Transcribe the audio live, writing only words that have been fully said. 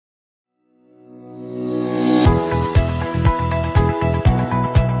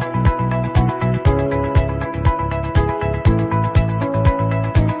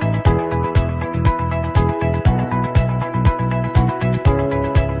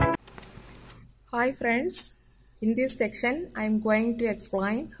Hi friends, in this section I am going to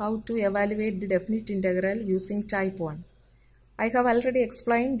explain how to evaluate the definite integral using type 1. I have already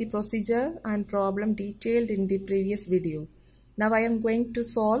explained the procedure and problem detailed in the previous video. Now I am going to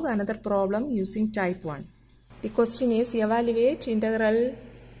solve another problem using type 1. The question is evaluate integral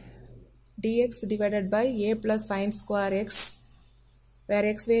dx divided by a plus sine square x where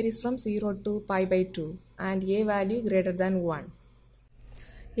x varies from 0 to pi by 2 and a value greater than 1.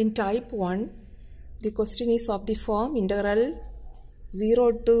 In type 1, the question is of the form integral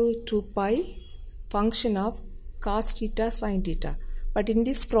 0 to 2 pi function of cos theta sin theta. But in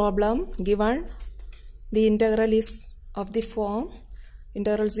this problem, given the integral is of the form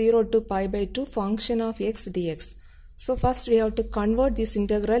integral 0 to pi by 2 function of x dx. So first we have to convert this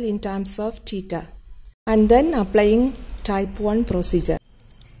integral in terms of theta and then applying type 1 procedure.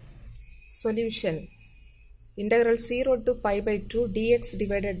 Solution. Integral 0 to pi by 2 dx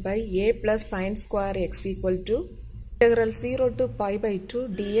divided by a plus sine square x equal to integral 0 to pi by 2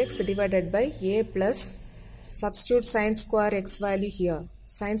 dx divided by a plus, substitute sine square x value here.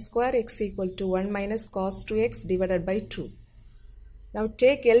 Sine square x equal to 1 minus cos 2x divided by 2. Now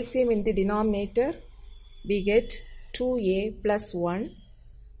take LCM in the denominator. We get 2a plus 1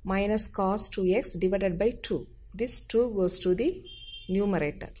 minus cos 2x divided by 2. This 2 goes to the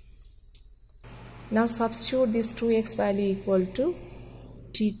numerator. Now substitute this 2x value equal to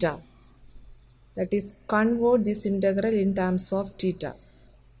theta. That is, convert this integral in terms of theta.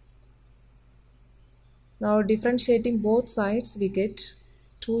 Now differentiating both sides, we get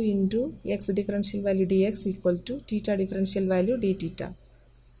 2 into x differential value dx equal to theta differential value d theta.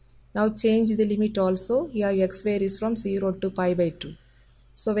 Now change the limit also. Here x varies from 0 to pi by 2.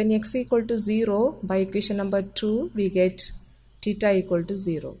 So when x equal to 0, by equation number 2, we get theta equal to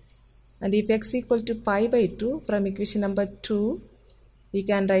 0. And if x equal to pi by 2, from equation number 2, we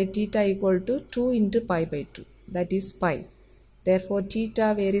can write theta equal to 2 into pi by 2. That is pi. Therefore,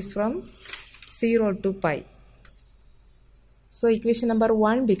 theta varies from 0 to pi. So, equation number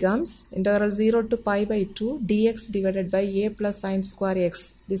 1 becomes integral 0 to pi by 2 dx divided by a plus sine square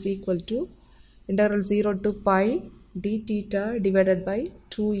x. This equal to integral 0 to pi d theta divided by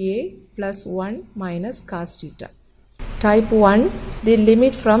 2a plus 1 minus cos theta. Type 1, the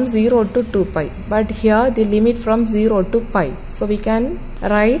limit from 0 to 2 pi, but here the limit from 0 to pi. So we can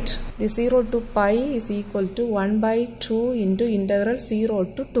write the 0 to pi is equal to 1 by 2 into integral 0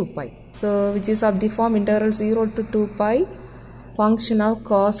 to 2 pi. So which is of the form integral 0 to 2 pi function of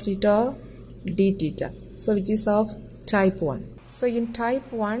cos theta d theta. So which is of type 1. So in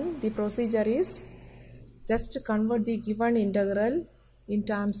type 1, the procedure is just to convert the given integral in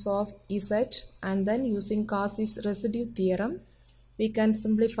terms of z, and then using Cauchy's residue theorem, we can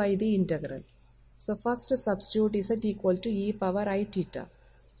simplify the integral. So first substitute z equal to e power I theta.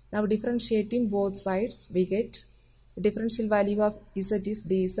 Now differentiating both sides, we get the differential value of z is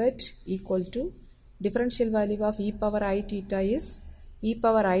dz equal to differential value of e power I theta is e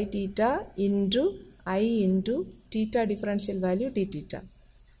power I theta into I into theta differential value d theta.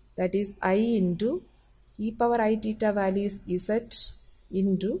 That is I into e power I theta value is z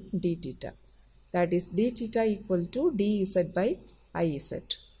into d theta. That is d theta equal to dz by iz.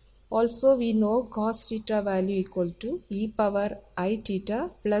 Also we know cos theta value equal to e power I theta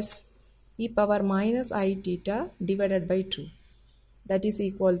plus e power minus I theta divided by 2. That is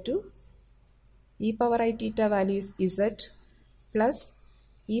equal to e power I theta value is z plus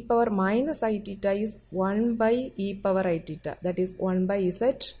e power minus I theta is 1 by e power I theta. That is 1 by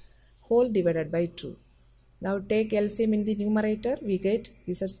z whole divided by 2. Now take LCM in the numerator, we get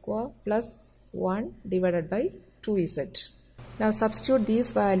z square plus 1 divided by 2z. Now substitute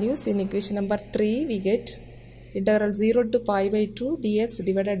these values in equation number 3, we get integral 0 to pi by 2 dx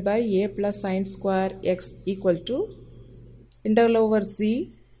divided by a plus sine square x equal to integral over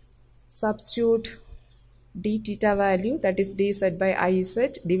z, substitute d theta value, that is dz by iz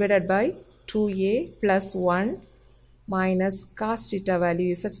divided by 2a plus 1 minus cos theta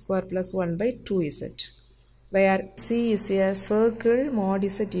value z square plus 1 by 2z. Where C is a circle mod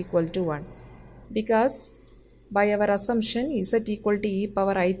z equal to 1. Because by our assumption z equal to e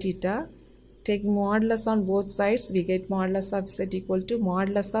power I theta, taking modulus on both sides, we get modulus of z equal to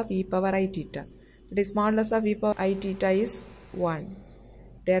modulus of e power I theta. That is modulus of e power I theta is 1.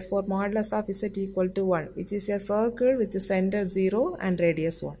 Therefore modulus of z equal to 1, which is a circle with the center 0 and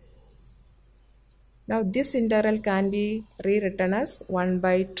radius 1. Now this integral can be rewritten as 1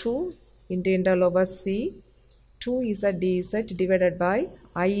 by 2 into integral over c 2z dz divided by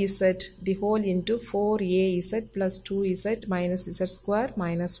iz the whole into 4az plus 2z minus z square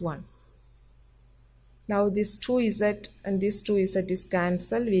minus 1. Now this 2z and this 2z is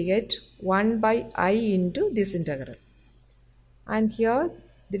cancelled. We get 1 by I into this integral. And here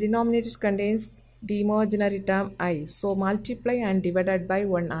the denominator contains the imaginary term I. So multiply and divided by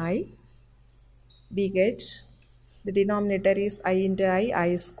 1i. We get the denominator is I into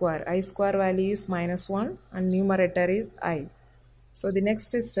I square. I square value is -1 and numerator is I. So the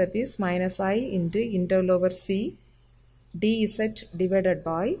next step is minus I into integral over C dz divided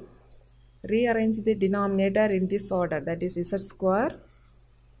by, rearrange the denominator in this order, that is z square,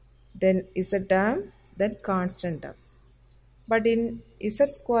 then z term, then constant term. But in z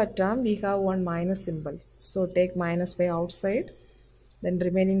square term we have one minus symbol. So take minus by outside, then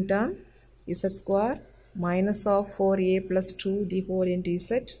remaining term z square minus of 4a plus 2 the whole into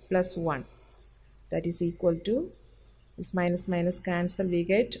z plus 1, that is equal to, this minus minus cancel, we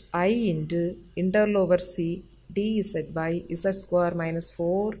get I into integral over C dz by z square minus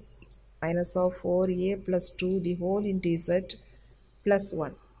 4 minus of 4a plus 2 the whole into z plus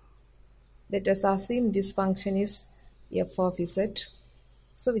 1. Let us assume this function is f of z,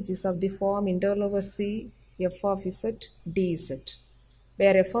 so which is of the form integral over C f of z dz,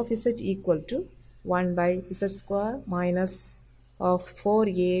 where f of z equal to 1 by z square minus of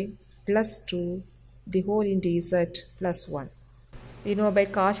 4a plus 2 the whole into z plus 1. We know by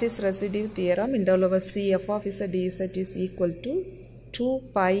Cauchy's residue theorem, integral over C f of z dz is equal to 2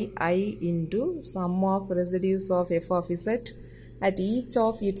 pi I into sum of residues of f of z at each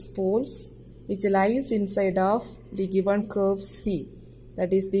of its poles which lies inside of the given curve C,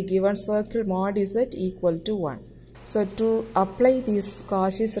 that is the given circle mod z equal to 1. So to apply this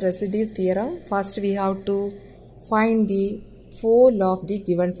Cauchy's residue theorem, first we have to find the pole of the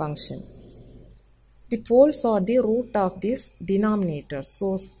given function. The poles are the root of this denominator.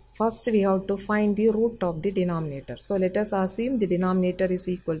 So first we have to find the root of the denominator. So let us assume the denominator is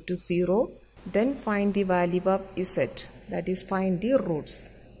equal to 0. Then find the value of z, that is find the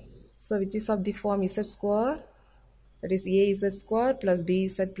roots. So which is of the form z square, that is az square plus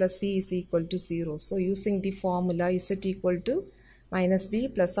bz plus c is equal to 0. So using the formula z equal to minus b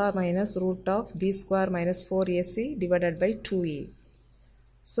plus or minus root of b square minus 4ac divided by 2a.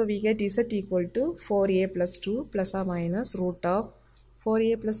 So we get z equal to 4a plus 2 plus or minus root of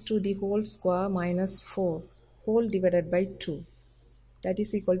 4a plus 2 the whole square minus 4 whole divided by 2. That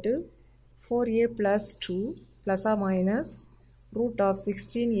is equal to 4a plus 2 plus or minus root of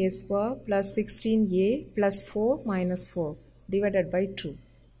 16a square plus 16a plus 4 minus 4 divided by 2.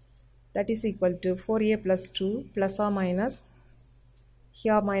 That is equal to 4a plus 2 plus or minus,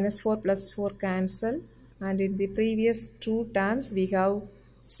 here minus 4 plus 4 cancel, and in the previous two terms we have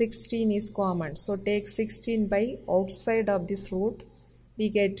 16 is common. So take 16 by outside of this root, we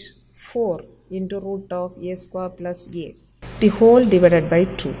get 4 into root of a square plus a, the whole divided by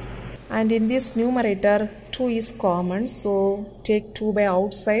 2. And in this numerator 2 is common, so take 2 by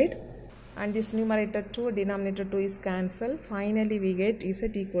outside, and this numerator 2, denominator 2 is cancelled. Finally we get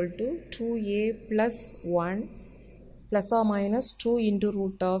z equal to 2a plus 1 plus or minus 2 into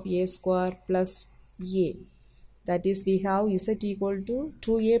root of a square plus a. That is, we have z equal to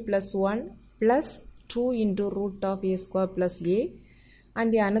 2a plus 1 plus 2 into root of a square plus a,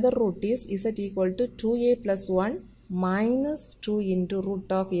 and the another root is z equal to 2a plus 1 minus 2 into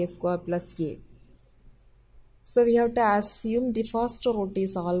root of a square plus a. So we have to assume the first root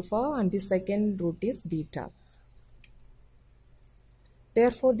is alpha and the second root is beta.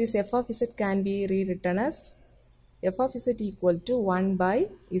 Therefore this f of z can be rewritten as f of z equal to 1 by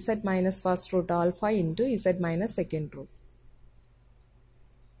z minus first root alpha into z minus second root.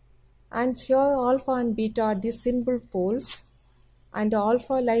 And here alpha and beta are the simple poles, and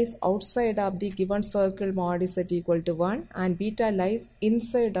alpha lies outside of the given circle mod z equal to 1 and beta lies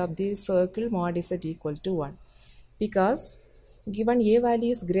inside of the circle mod z equal to 1. Because given a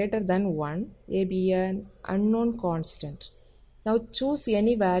value is greater than 1, a be an unknown constant. Now choose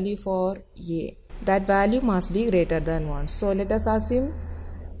any value for a. That value must be greater than 1. So let us assume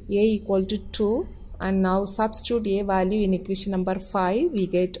a equal to 2, and now substitute a value in equation number 5. We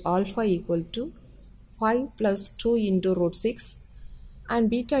get alpha equal to 5 plus 2 into root 6 and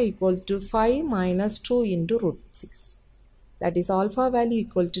beta equal to 5 minus 2 into root 6. That is alpha value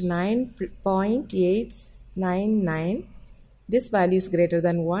equal to 9.899. This value is greater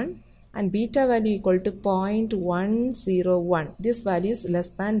than 1, and beta value equal to 0.101. This value is less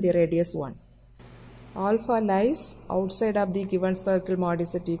than the radius 1. Alpha lies outside of the given circle mod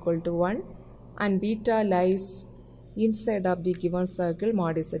z equal to 1 and beta lies inside of the given circle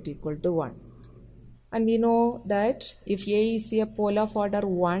mod z equal to 1. And we know that if a is a pole of order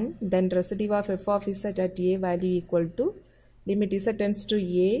 1, then residue of f of z at a value equal to limit z tends to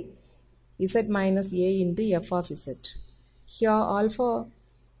a z minus a into f of z. Here alpha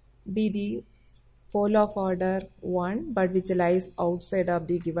be the pole of order 1 but which lies outside of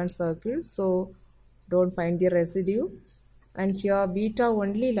the given circle, so don't find the residue. And here beta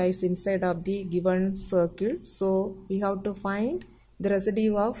only lies inside of the given circle, so we have to find the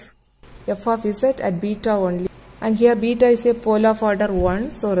residue of f of z at beta only. And here beta is a pole of order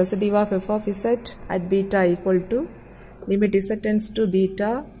 1, so residue of f of z at beta equal to limit z tends to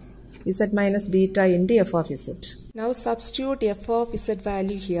beta z minus beta into f of z. Now substitute f of z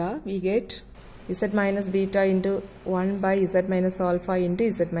value here, we get z minus beta into 1 by z minus alpha into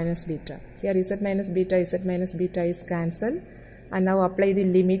z minus beta. Here z minus beta is cancelled, and now apply the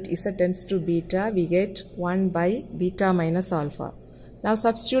limit z tends to beta, we get 1 by beta minus alpha. Now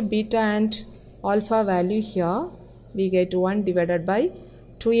substitute beta and alpha value here, we get 1 divided by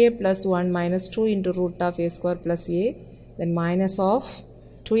 2a plus 1 minus 2 into root of a square plus a, then minus of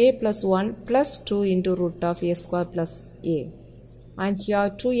 2a plus 1 plus 2 into root of a square plus a. And here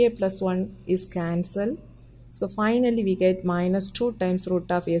 2a plus 1 is cancelled. So finally we get minus 2 times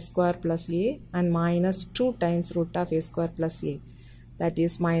root of a square plus a and minus 2 times root of a square plus a. That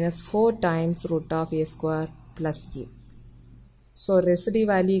is minus 4 times root of a square plus a. So residue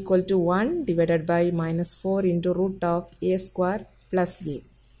value equal to 1 divided by minus 4 into root of a square plus a.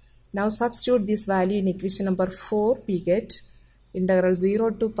 Now substitute this value in equation number 4, we get integral 0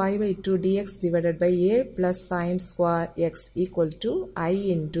 to pi by 2 dx divided by a plus sine square x equal to I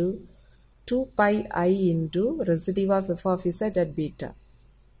into 2 pi I into residue of f of z at beta.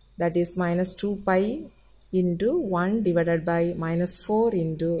 That is minus 2 pi into 1 divided by minus 4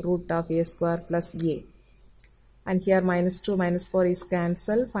 into root of a square plus a. And here minus 2 minus 4 is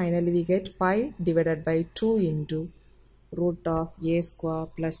cancelled. Finally we get pi divided by 2 into root of a square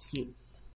plus a.